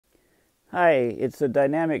Hi, it's a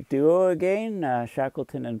dynamic duo again,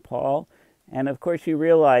 Shackleton and Paul. And of course, you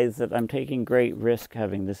realize that I'm taking great risk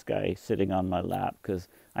having this guy sitting on my lap because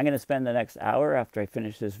I'm going to spend the next hour after I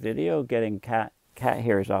finish this video getting cat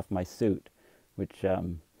hairs off my suit, which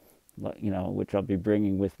which I'll be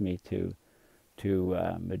bringing with me to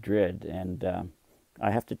Madrid. And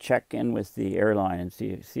I have to check in with the airline and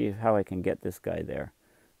see how I can get this guy there.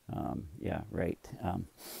 Yeah, right.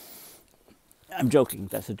 I'm joking.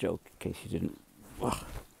 That's a joke, in case you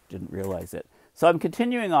didn't realize it. So I'm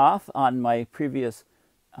continuing off on my previous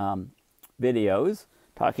videos,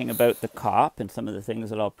 talking about the COP and some of the things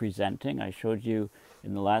that I'm presenting. I showed you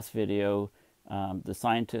in the last video the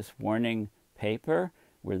scientist warning paper,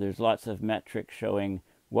 where there's lots of metrics showing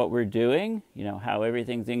what we're doing, how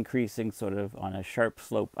everything's increasing sort of on a sharp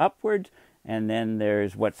slope upwards, and then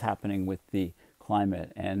there's what's happening with the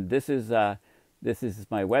climate. And this is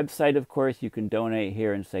my website, of course. You can donate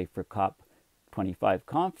here and say for COP25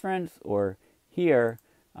 conference, or here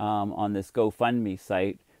on this GoFundMe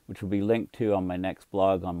site, which will be linked to on my next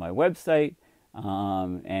blog on my website.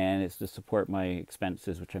 And it's to support my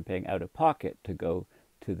expenses, which I'm paying out of pocket to go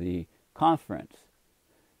to the conference.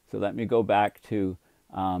 So let me go back to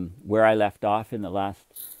where I left off in the at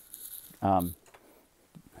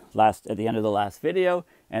the end of the last video.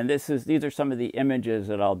 And these are some of the images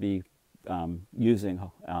that I'll be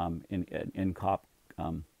using in COP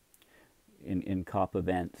in COP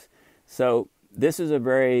events. So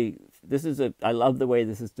I love the way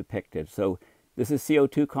this is depicted. So this is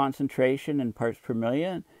CO2 concentration in parts per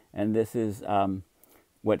million, and this is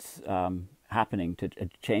what's happening to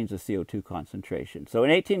change the CO2 concentration. So in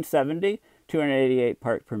 1870, 288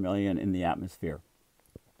 parts per million in the atmosphere.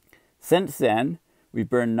 Since then,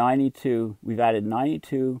 we've added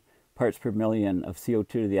 92 parts per million of CO2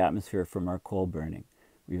 to the atmosphere from our coal burning.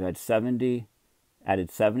 We've added 70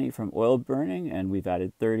 from oil burning, and we've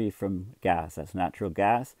added 30 from gas. That's natural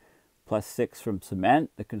gas, plus 6 from cement,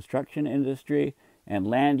 the construction industry, and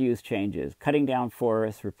land use changes, cutting down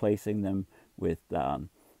forests, replacing them with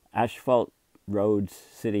asphalt roads,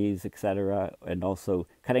 cities, etc., and also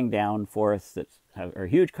cutting down forests that are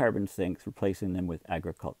huge carbon sinks, replacing them with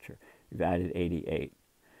agriculture. We've added 88.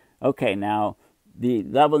 Okay, now the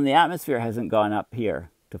level in the atmosphere hasn't gone up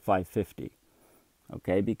here to 550,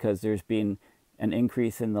 okay, because there's been an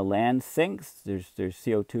increase in the land sinks. There's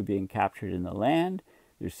CO2 being captured in the land.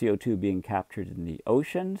 There's CO2 being captured in the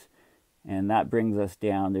oceans, and that brings us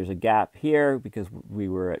down. There's a gap here because we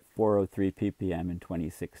were at 403 ppm in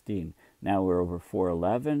 2016. Now we're over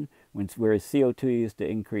 411, whereas CO2 used to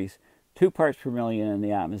increase 2 parts per million in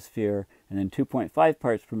the atmosphere and then 2.5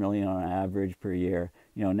 parts per million on average per year.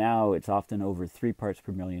 Now it's often over 3 parts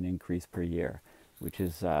per million increase per year, which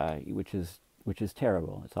is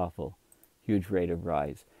terrible. It's awful. Huge rate of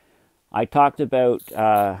rise. I talked about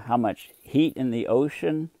how much heat in the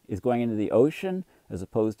ocean is going into the ocean as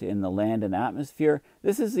opposed to in the land and atmosphere.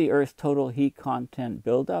 This is the Earth's total heat content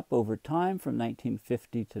buildup over time from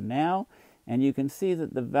 1950 to now. And you can see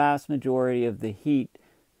that the vast majority of the heat,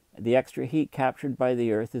 the extra heat captured by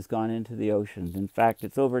the Earth, has gone into the oceans. In fact,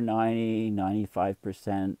 it's over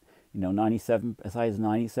 95%, 97, as high as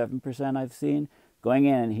 97% I've seen, going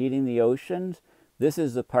in and heating the oceans. This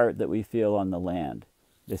is the part that we feel on the land.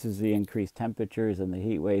 This is the increased temperatures and the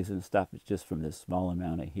heat waves and stuff. It's just from this small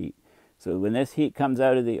amount of heat. So when this heat comes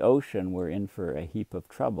out of the ocean, we're in for a heap of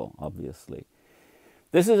trouble, obviously.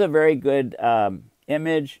 This is a very good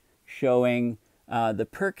image showing the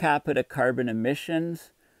per capita carbon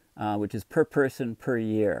emissions, which is per person per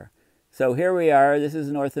year. So here we are. This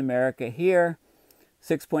is North America here.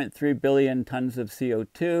 6.3 billion tons of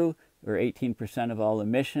CO2, or 18% of all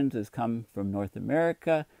emissions, has come from North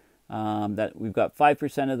America. That we've got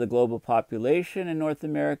 5% of the global population in North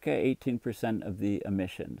America, 18% of the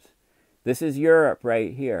emissions. This is Europe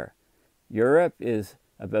right here. Europe is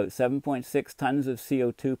about 7.6 tons of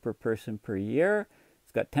CO2 per person per year.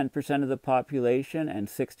 It's got 10% of the population and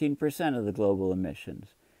 16% of the global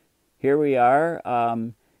emissions. Here we are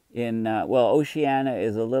Oceania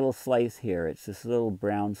is a little slice here. It's this little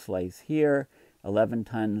brown slice here, 11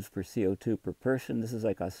 tons per CO2 per person. This is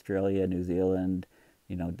like Australia, New Zealand,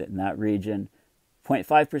 in that region.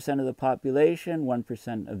 0.5% of the population,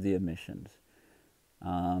 1% of the emissions.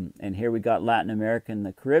 And here we got Latin America and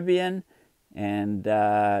the Caribbean, and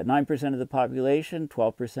 9% of the population,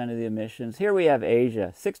 12% of the emissions. Here we have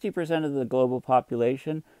Asia, 60% of the global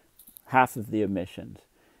population, half of the emissions.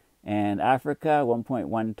 And Africa,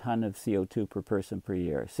 1.1 ton of CO2 per person per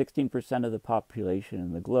year. 16% of the population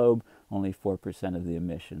in the globe, only 4% of the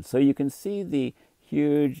emissions. So you can see the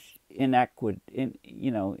huge inequitable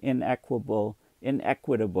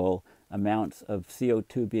inequitable amounts of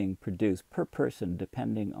CO2 being produced per person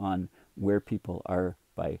depending on where people are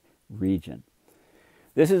by region.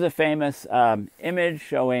 This is a famous image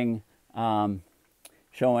showing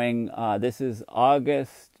this is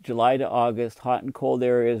July to August, hot and cold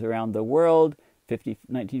areas around the world,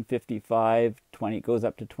 1955, goes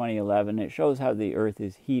up to 2011. It shows how the Earth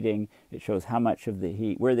is heating. It shows how much of the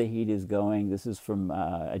heat, where the heat is going. This is from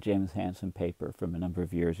a James Hansen paper from a number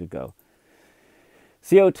of years ago.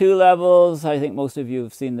 CO2 levels, I think most of you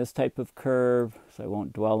have seen this type of curve, so I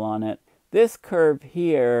won't dwell on it. This curve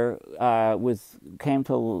here came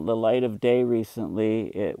to the light of day recently.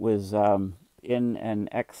 It was in an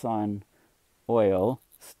Exxon oil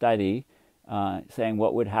study saying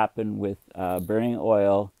what would happen with burning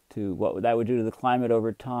oil, to what that would do to the climate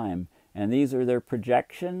over time. And these are their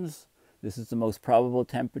projections. This is the most probable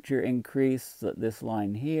temperature increase, this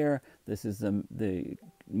line here. This is the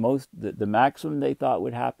maximum they thought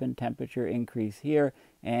would happen, temperature increase here.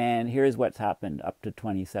 And here's what's happened up to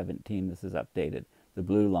 2017. This is updated, the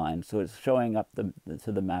blue line. So it's showing up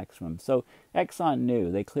to the maximum. So Exxon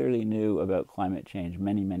knew, they clearly knew about climate change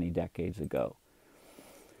many, many decades ago.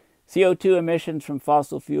 CO2 emissions from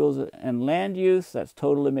fossil fuels and land use, that's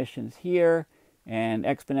total emissions here. And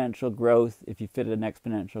exponential growth, if you fit an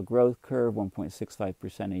exponential growth curve,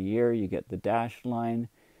 1.65% a year, you get the dashed line.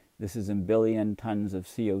 This is in billion tons of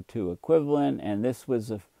CO2 equivalent. And this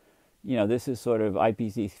was this is sort of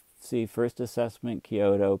IPCC first assessment,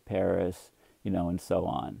 Kyoto, Paris, and so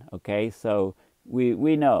on. Okay, so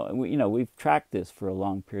we know, we've tracked this for a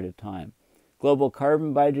long period of time. Global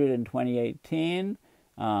carbon budget in 2018,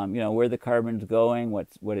 where the carbon's going,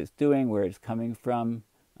 what it's doing, where it's coming from,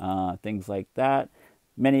 things like that.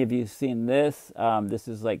 Many of you have seen this. This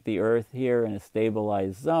is like the Earth here in a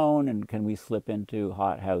stabilized zone, and can we slip into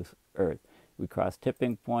hothouse Earth? We cross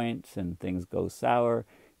tipping points and things go sour.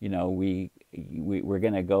 We're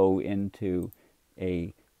going to go into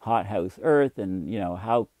a hothouse Earth, and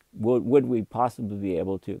how would we possibly be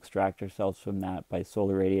able to extract ourselves from that by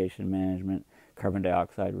solar radiation management, carbon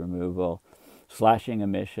dioxide removal, slashing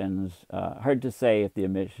emissions? Hard to say if the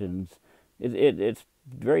emissions, it's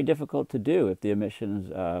very difficult to do if the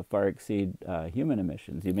emissions far exceed human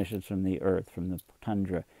emissions, the emissions from the Earth, from the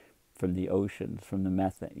tundra, from the oceans, from the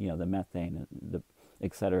methane,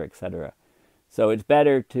 et cetera, et cetera. So it's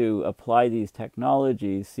better to apply these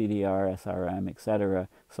technologies, CDR, SRM, et cetera,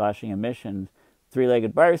 slashing emissions,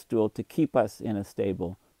 three-legged bar stool, to keep us in a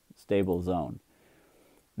stable zone.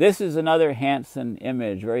 This is another Hansen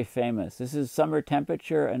image, very famous. This is summer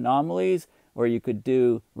temperature anomalies, or you could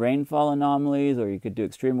do rainfall anomalies, or you could do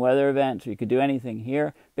extreme weather events, or you could do anything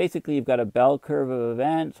here. Basically, you've got a bell curve of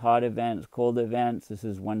events, hot events, cold events. This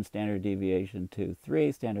is 1 standard deviation, 2,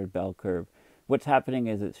 3, standard bell curve. What's happening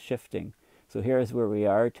is it's shifting. So here's where we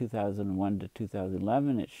are, 2001 to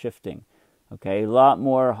 2011, it's shifting. Okay, a lot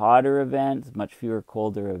more hotter events, much fewer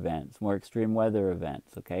colder events, more extreme weather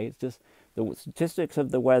events. Okay, it's just the statistics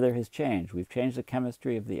of the weather has changed. We've changed the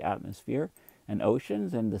chemistry of the atmosphere and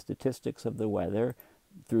oceans, and the statistics of the weather,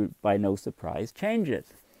 by no surprise, changes.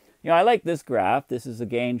 I like this graph. This is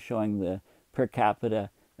again showing the per capita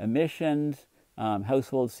emissions,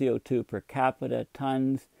 household CO2 per capita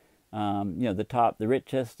tons. The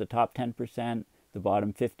richest, the top 10%, the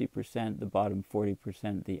bottom 50%, the bottom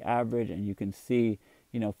 40%, the average, and you can see,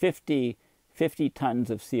 50 tons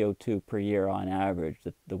of CO2 per year on average,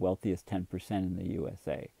 the wealthiest 10% in the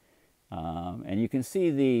USA. And you can see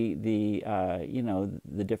the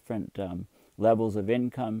different levels of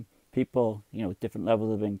income. People, with different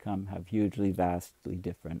levels of income have hugely, vastly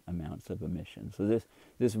different amounts of emissions. So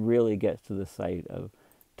this really gets to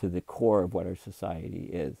to the core of what our society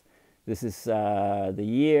is. This is the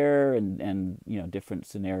year and different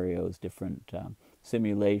scenarios, different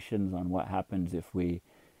simulations on what happens if we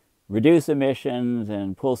reduce emissions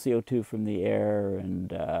and pull CO2 from the air,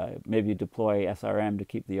 and maybe deploy SRM to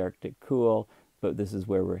keep the Arctic cool. But this is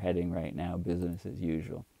where we're heading right now, business as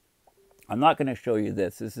usual. I'm not going to show you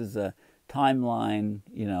this. This is a timeline.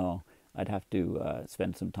 I'd have to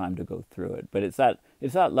spend some time to go through it. But it's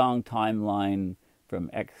that long timeline from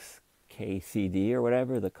XKCD or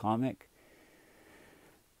whatever, the comic.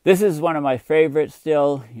 This is one of my favorites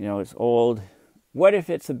still. It's old. What if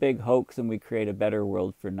it's a big hoax and we create a better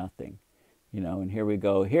world for nothing? And here we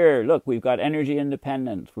go. Here, look, we've got energy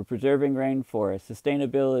independence. We're preserving rainforests,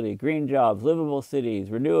 sustainability, green jobs, livable cities,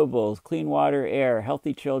 renewables, clean water, air,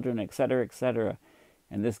 healthy children, et cetera, et cetera.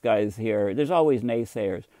 And this guy's here. There's always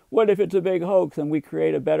naysayers. What if it's a big hoax and we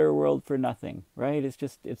create a better world for nothing, right?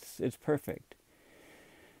 It's perfect.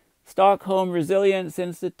 Stockholm Resilience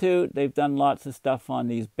Institute, they've done lots of stuff on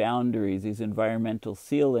these boundaries, these environmental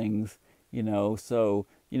ceilings, you know, so,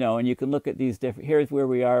 you know, and you can look at these different, here's where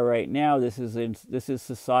we are right now. This is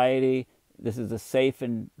society. This is a safe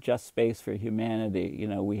and just space for humanity. You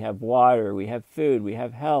know, we have water, we have food, we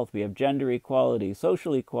have health, we have gender equality,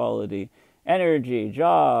 social equality, energy,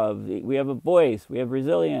 jobs, we have a voice, we have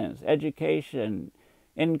resilience, education,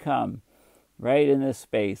 income, right, in this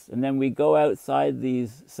space. And then we go outside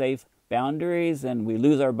these safe boundaries and we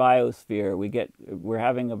lose our biosphere. We're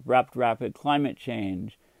having abrupt, rapid climate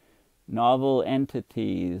change, novel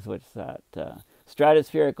entities, what's that?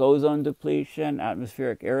 Stratospheric ozone depletion,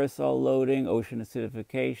 atmospheric aerosol loading, ocean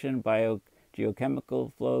acidification,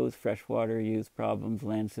 geochemical flows, freshwater use problems,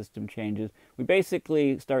 land system changes. We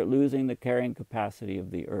basically start losing the carrying capacity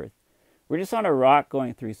of the Earth. We're just on a rock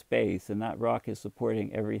going through space, and that rock is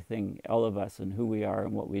supporting everything, all of us, and who we are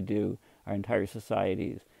and what we do, our entire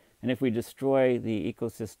societies. And if we destroy the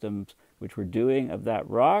ecosystems which we're doing of that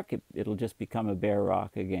rock, it'll just become a bare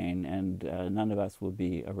rock again, and none of us will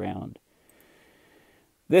be around.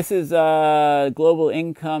 This is global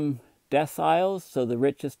income deciles, so the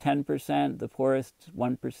richest 10%, the poorest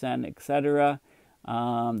 1%, etc.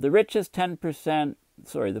 The richest 10%,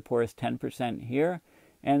 sorry, the poorest 10% here.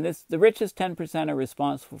 And the richest 10% are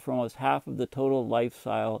responsible for almost half of the total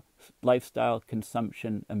lifestyle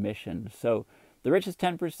consumption emissions. So the richest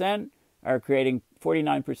 10% are creating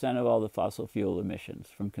 49% of all the fossil fuel emissions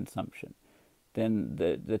from consumption. Then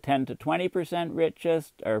the 10 to 20%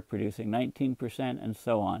 richest are producing 19%, and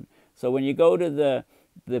so on. So when you go to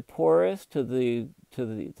the poorest, to the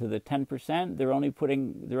 10%, they're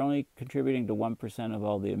only contributing to 1% of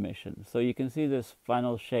all the emissions. So you can see this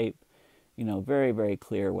final shape, you know, very, very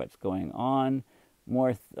clear what's going on.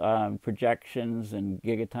 More projections and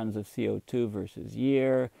gigatons of CO2 versus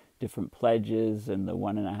year, different pledges, and the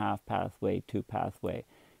 1.5 pathway, 2 pathway.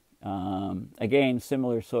 Again,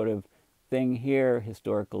 similar sort of thing here,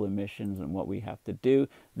 historical emissions and what we have to do.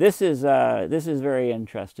 This is very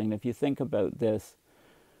interesting. If you think about this,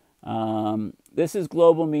 this is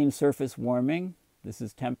global mean surface warming. This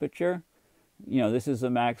is temperature. You know, this is a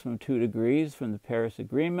maximum 2 degrees from the Paris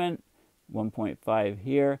Agreement, 1.5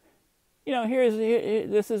 here. You know,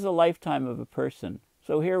 this is a lifetime of a person.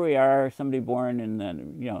 So here we are, somebody born in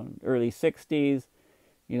the early 60s,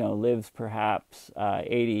 you know, lives perhaps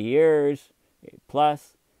 80 years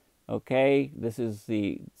plus. Okay, this is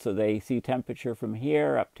so they see temperature from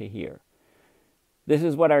here up to here. This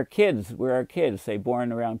is what our kids, say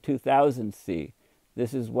born around 2000 see.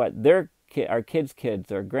 This is what our kids' kids,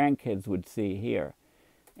 our grandkids would see here.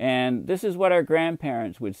 And this is what our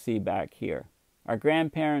grandparents would see back here. Our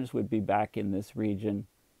grandparents would be back in this region,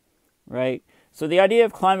 right? So the idea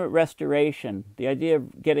of climate restoration, the idea of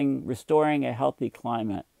restoring a healthy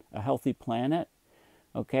climate, a healthy planet,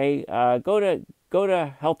 okay, go to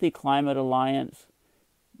Healthy Climate Alliance,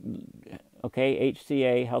 okay,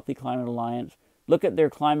 HCA, Healthy Climate Alliance. Look at their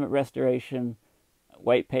climate restoration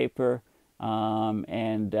white paper,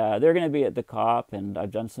 and they're going to be at the COP, and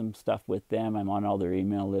I've done some stuff with them. I'm on all their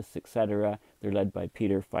email lists, etc. They're led by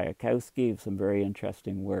Peter Fiakowski, some very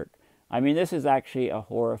interesting work. I mean, this is actually a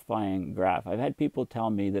horrifying graph. I've had people tell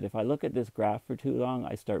me that if I look at this graph for too long,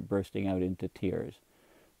 I start bursting out into tears,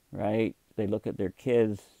 right? They look at their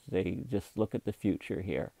kids, they just look at the future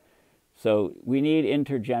here. So we need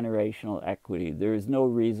intergenerational equity. There is no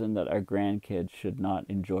reason that our grandkids should not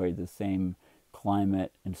enjoy the same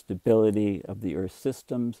climate and stability of the Earth's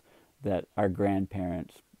systems that our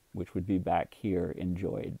grandparents, which would be back here,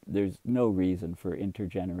 enjoyed. There's no reason for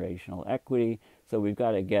intergenerational equity, so we've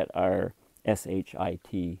got to get our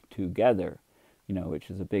SHIT together, you know, which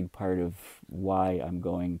is a big part of why I'm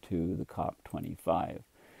going to the COP25.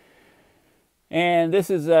 And this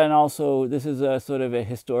is a sort of a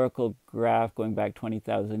historical graph going back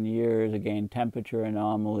 20,000 years, again, temperature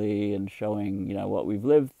anomaly, and showing, you know, what we've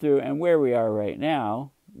lived through and where we are right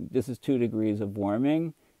now. This is 2 degrees of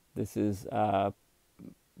warming. This is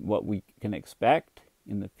what we can expect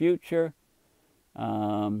in the future.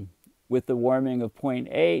 With the warming of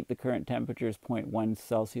 0.8, the current temperature is 0.1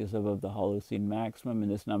 Celsius above the Holocene maximum,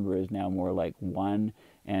 and this number is now more like 1.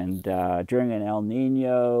 And during an El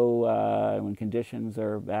Nino, when conditions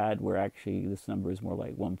are bad, this number is more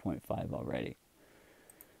like 1.5 already.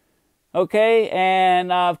 Okay,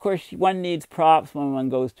 and of course, one needs props when one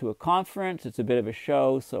goes to a conference. It's a bit of a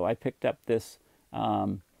show, so I picked up this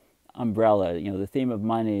umbrella. You know, the theme of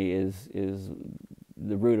money is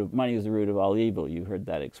the root of money is the root of all evil. You heard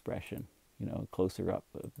that expression, you know, closer up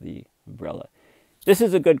of the umbrella. This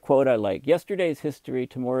is a good quote I like. Yesterday's history,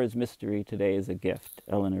 tomorrow's mystery, today is a gift.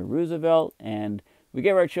 Eleanor Roosevelt. And We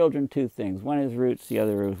give our children two things. One is roots, the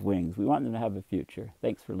other is wings. We want them to have a future.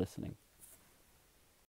 Thanks for listening.